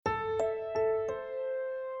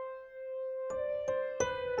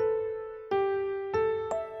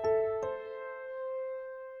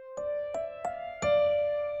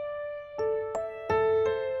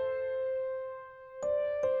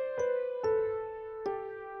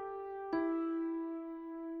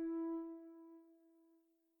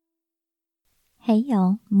Hey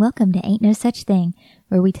y'all, welcome to Ain't No Such Thing,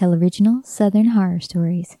 where we tell original Southern horror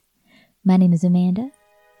stories. My name is Amanda,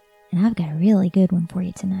 and I've got a really good one for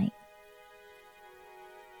you tonight.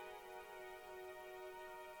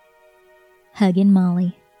 Huggin'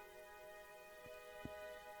 Molly.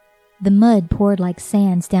 The mud poured like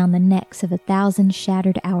sands down the necks of 1,000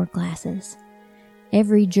 shattered hourglasses.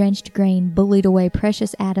 Every drenched grain bullied away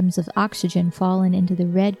precious atoms of oxygen fallen into the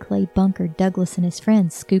red clay bunker Douglas and his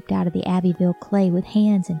friends scooped out of the Abbeville clay with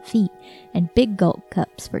hands and feet and big gulp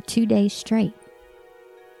cups for 2 days straight.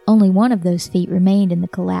 Only one of those feet remained in the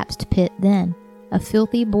collapsed pit then. A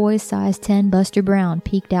filthy boy's size 10 Buster Brown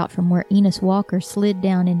peeked out from where Enos Walker slid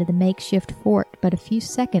down into the makeshift fort but a few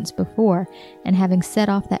seconds before and having set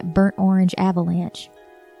off that burnt orange avalanche.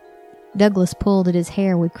 Douglas pulled at his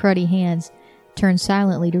hair with cruddy hands, turned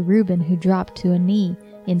silently to Reuben, who dropped to a knee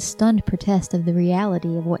in stunned protest of the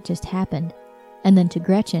reality of what just happened, and then to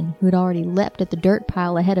Gretchen, who had already leapt at the dirt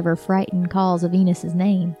pile ahead of her frightened calls of Enos's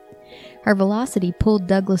name. Her velocity pulled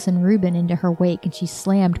Douglas and Reuben into her wake, and she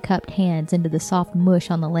slammed cupped hands into the soft mush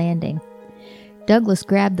on the landing. Douglas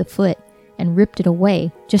grabbed the foot and ripped it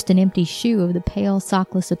away, just an empty shoe of the pale,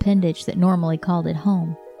 sockless appendage that normally called it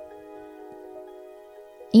home.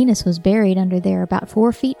 Enos was buried under there about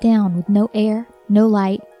 4 feet down with no air, no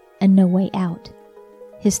light, and no way out.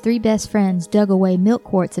 His 3 best friends dug away milk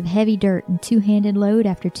quarts of heavy dirt in two-handed load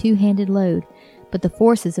after two-handed load, but the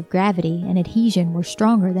forces of gravity and adhesion were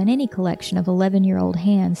stronger than any collection of 11-year-old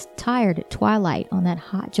hands tired at twilight on that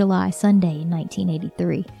hot July Sunday in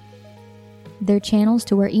 1983. Their channels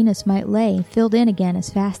to where Enos might lay filled in again as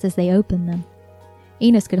fast as they opened them.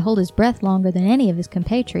 Enos could hold his breath longer than any of his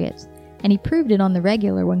compatriots, and he proved it on the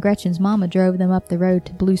regular when Gretchen's mama drove them up the road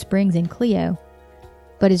to Blue Springs in Clio.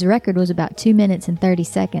 But his record was about 2 minutes and 30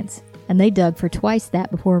 seconds, and they dug for twice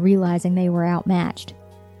that before realizing they were outmatched.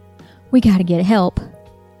 "We gotta get help,"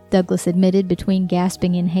 Douglas admitted between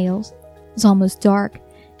gasping inhales. "It's almost dark,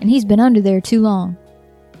 and he's been under there too long."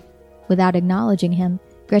 Without acknowledging him,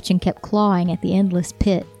 Gretchen kept clawing at the endless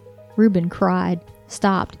pit. Reuben cried,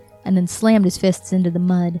 stopped, and then slammed his fists into the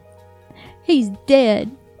mud. "He's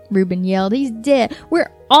dead!" Reuben yelled. "He's dead!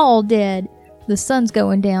 We're all dead! The sun's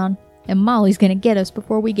going down, and Molly's gonna get us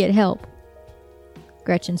before we get help."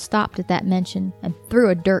 Gretchen stopped at that mention and threw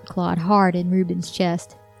a dirt clod hard in Reuben's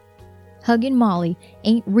chest. "Huggin' Molly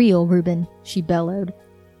ain't real, Reuben," she bellowed.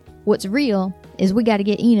 "What's real is we gotta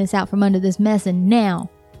get Enos out from under this messin' now."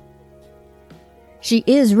 "She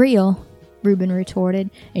is real," Reuben retorted,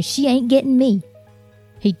 "and she ain't getting me."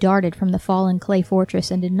 He darted from the fallen clay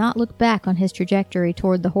fortress and did not look back on his trajectory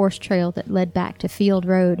toward the horse trail that led back to Field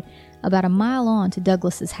Road, about a mile on to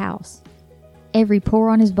Douglas's house. Every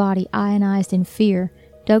pore on his body ionized in fear,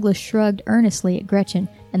 Douglas shrugged earnestly at Gretchen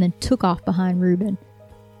and then took off behind Reuben.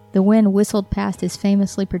 The wind whistled past his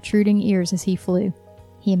famously protruding ears as he flew.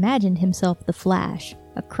 He imagined himself the Flash,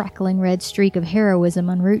 a crackling red streak of heroism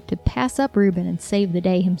en route to pass up Reuben and save the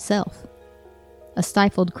day himself. A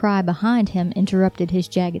stifled cry behind him interrupted his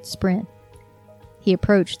jagged sprint. He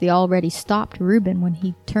approached the already stopped Reuben when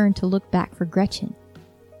he turned to look back for Gretchen.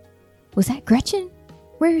 "Was that Gretchen?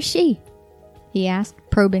 Where is she?" he asked,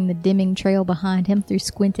 probing the dimming trail behind him through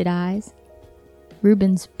squinted eyes.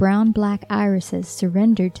 Reuben's brown-black irises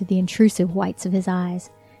surrendered to the intrusive whites of his eyes,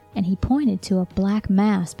 and he pointed to a black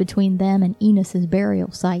mass between them and Enos's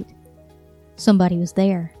burial site. Somebody was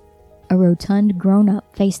there. A rotund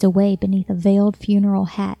grown-up faced away beneath a veiled funeral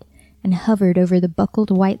hat and hovered over the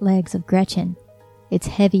buckled white legs of Gretchen. Its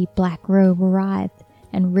heavy black robe writhed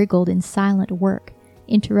and wriggled in silent work,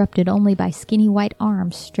 interrupted only by skinny white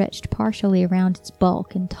arms stretched partially around its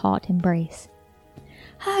bulk in taut embrace.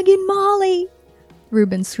 "Huggin' Molly!"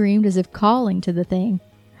 Reuben screamed as if calling to the thing.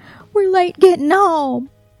 "We're late getting home!"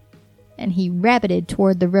 And he rabbited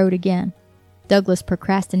toward the road again. Douglas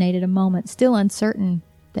procrastinated a moment, still uncertain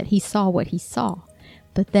that he saw what he saw,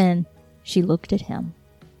 but then she looked at him.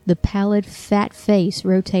 The pallid, fat face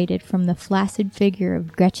rotated from the flaccid figure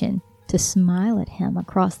of Gretchen to smile at him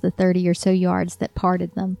across the 30 or so yards that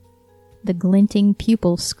parted them. The glinting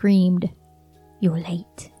pupil screamed, "You're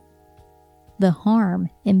late." The harm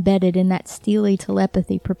embedded in that steely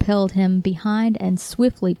telepathy propelled him behind and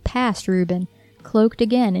swiftly past Reuben, cloaked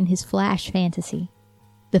again in his Flash fantasy.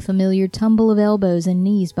 The familiar tumble of elbows and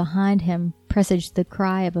knees behind him presaged the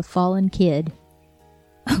cry of a fallen kid.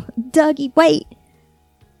 "Dougie, wait!"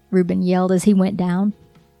 Reuben yelled as he went down.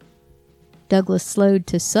 Douglas slowed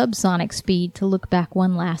to subsonic speed to look back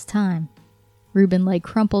one last time. Reuben lay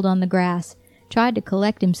crumpled on the grass, tried to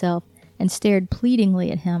collect himself, and stared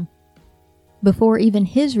pleadingly at him. Before even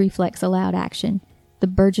his reflex allowed action, the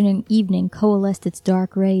burgeoning evening coalesced its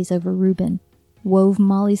dark rays over Reuben. wove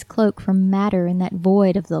Molly's cloak from matter in that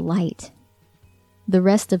void of the light. The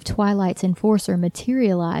rest of Twilight's enforcer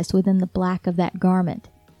materialized within the black of that garment.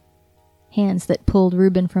 Hands that pulled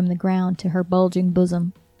Reuben from the ground to her bulging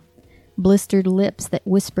bosom. Blistered lips that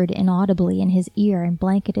whispered inaudibly in his ear and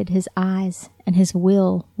blanketed his eyes and his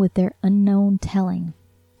will with their unknown telling.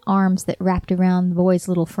 Arms that wrapped around the boy's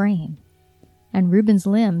little frame. And Reuben's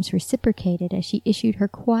limbs reciprocated as she issued her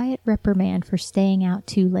quiet reprimand for staying out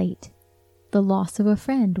too late. The loss of a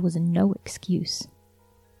friend was no excuse.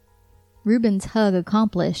 Reuben's hug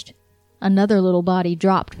accomplished, another little body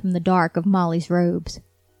dropped from the dark of Molly's robes.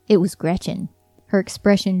 It was Gretchen, her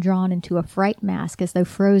expression drawn into a fright mask as though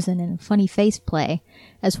frozen in funny face play,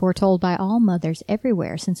 as foretold by all mothers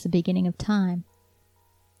everywhere since the beginning of time.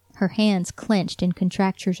 Her hands clenched in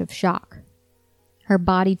contractures of shock. Her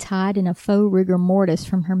body tied in a faux rigor mortis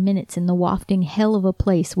from her minutes in the wafting hell of a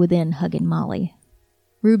place within hugging Molly.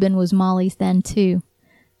 Reuben was Molly's then too,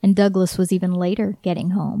 and Douglas was even later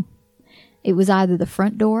getting home. It was either the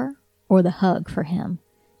front door or the hug for him,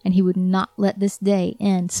 and he would not let this day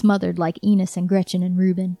end smothered like Enos and Gretchen and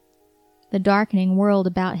Reuben. The darkening world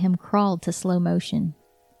about him crawled to slow motion.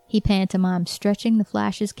 He pantomimed stretching the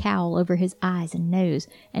Flash's cowl over his eyes and nose,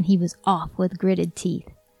 and he was off with gritted teeth,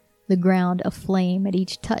 the ground aflame at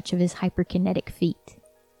each touch of his hyperkinetic feet.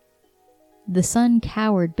 The sun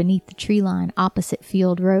cowered beneath the tree line opposite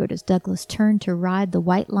Field Road as Douglas turned to ride the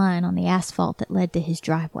white line on the asphalt that led to his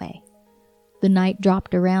driveway. The night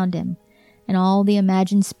dropped around him, and all the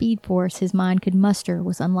imagined speed force his mind could muster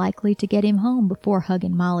was unlikely to get him home before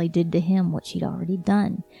hugging Molly did to him what she'd already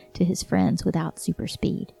done to his friends without super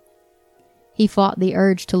speed. He fought the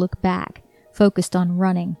urge to look back, focused on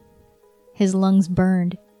running. His lungs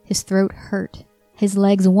burned, his throat hurt, his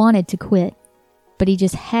legs wanted to quit, but he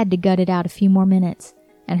just had to gut it out a few more minutes,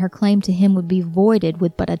 and her claim to him would be voided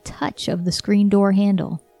with but a touch of the screen door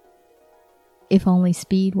handle. If only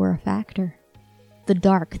speed were a factor. The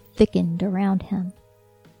dark thickened around him.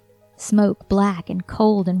 Smoke black and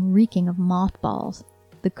cold and reeking of mothballs.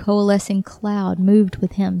 The coalescing cloud moved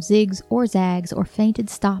with him, zigs or zags or fainted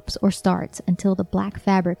stops or starts until the black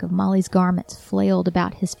fabric of Molly's garments flailed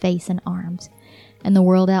about his face and arms, and the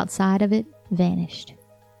world outside of it vanished.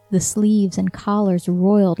 The sleeves and collars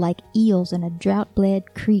roiled like eels in a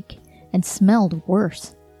drought-bled creek and smelled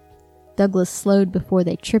worse. Douglas slowed before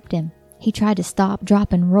they tripped him. He tried to stop,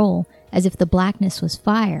 drop, and roll, as if the blackness was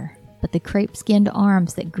fire, but the crepe-skinned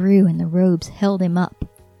arms that grew in the robes held him up.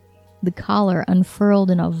 The collar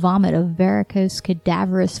unfurled in a vomit of varicose,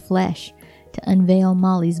 cadaverous flesh to unveil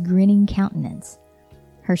Molly's grinning countenance.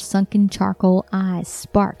 Her sunken charcoal eyes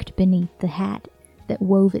sparked beneath the hat that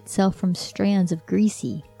wove itself from strands of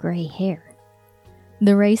greasy, gray hair.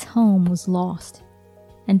 The race home was lost,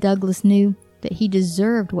 and Douglas knew that he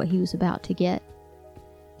deserved what he was about to get.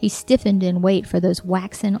 He stiffened in wait for those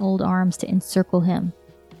waxen old arms to encircle him,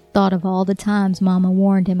 thought of all the times Mama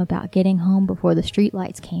warned him about getting home before the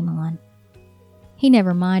streetlights came on. He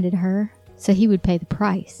never minded her, so he would pay the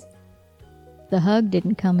price. The hug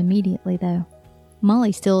didn't come immediately, though.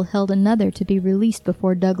 Molly still held another to be released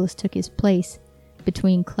before Douglas took his place,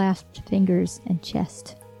 between clasped fingers and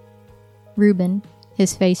chest. Reuben,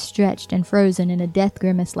 his face stretched and frozen in a death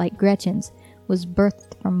grimace like Gretchen's, was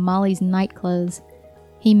birthed from Molly's nightclothes.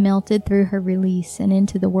 He melted through her release and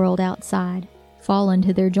into the world outside, fallen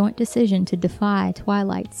to their joint decision to defy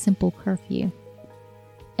Twilight's simple curfew.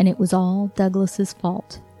 And it was all Douglas's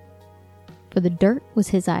fault. For the dirt was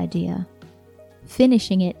his idea.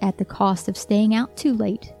 Finishing it at the cost of staying out too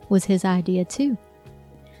late was his idea too.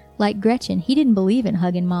 Like Gretchen, he didn't believe in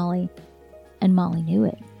hugging Molly, and Molly knew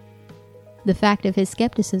it. The fact of his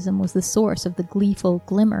skepticism was the source of the gleeful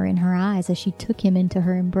glimmer in her eyes as she took him into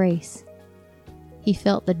her embrace. He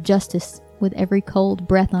felt the justice with every cold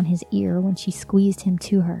breath on his ear when she squeezed him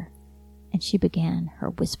to her, and she began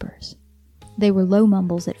her whispers. They were low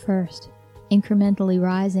mumbles at first, incrementally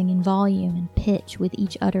rising in volume and pitch with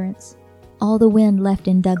each utterance. All the wind left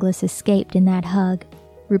in Douglas escaped in that hug,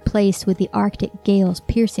 replaced with the Arctic gales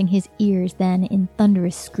piercing his ears then in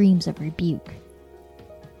thunderous screams of rebuke.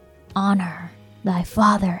 Honor thy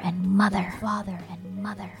father and mother.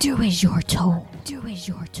 Do as you're told.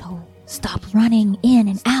 Stop running in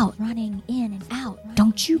and out.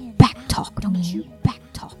 Don't you backtalk to me.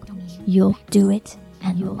 You'll do it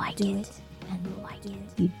and you'll like it.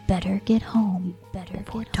 You'd better get home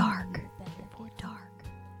before dark.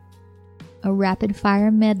 A rapid-fire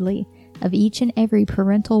medley of each and every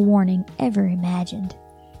parental warning ever imagined,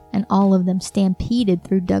 and all of them stampeded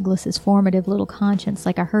through Douglas's formative little conscience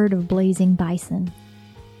like a herd of blazing bison.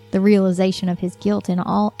 The realization of his guilt in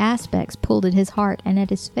all aspects pulled at his heart and at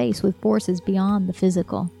his face with forces beyond the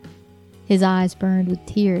physical. His eyes burned with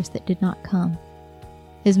tears that did not come.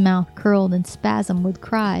 His mouth curled in spasm with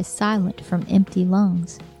cries silent from empty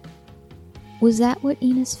lungs. Was that what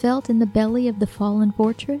Enos felt in the belly of the fallen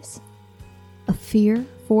fortress? A fear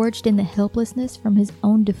forged in the helplessness from his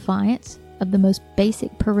own defiance of the most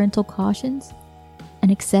basic parental cautions?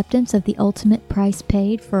 An acceptance of the ultimate price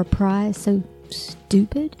paid for a prize so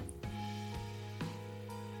stupid?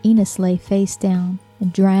 Enos lay face down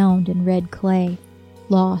and drowned in red clay,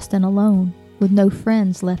 lost and alone, with no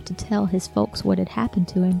friends left to tell his folks what had happened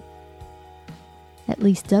to him. At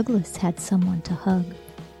least Douglas had someone to hug.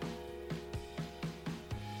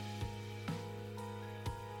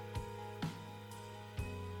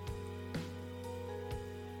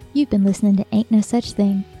 You've been listening to Ain't No Such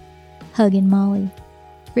Thing, Huggin' Molly,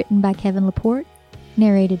 written by Kevin Laporte,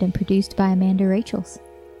 narrated and produced by Amanda Rachels.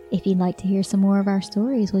 If you'd like to hear some more of our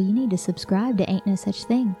stories, well, you need to subscribe to Ain't No Such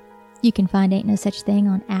Thing. You can find Ain't No Such Thing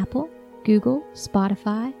on Apple, Google,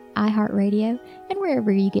 Spotify, iHeartRadio, and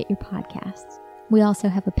wherever you get your podcasts. We also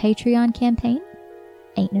have a Patreon campaign,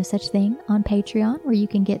 Ain't No Such Thing, on Patreon, where you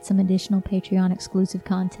can get some additional Patreon exclusive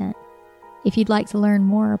content. If you'd like to learn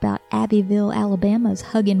more about Abbeville, Alabama's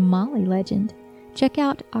Huggin' Molly legend, check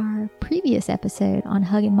out our previous episode on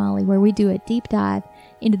Huggin' Molly, where we do a deep dive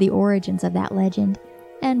into the origins of that legend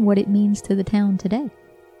and what it means to the town today.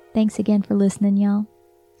 Thanks again for listening, y'all.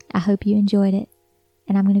 I hope you enjoyed it,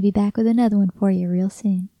 and I'm going to be back with another one for you real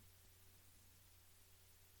soon.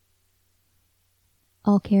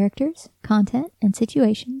 All characters, content, and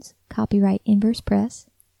situations, copyright Inverse Press,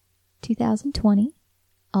 2020,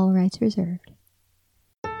 all rights reserved.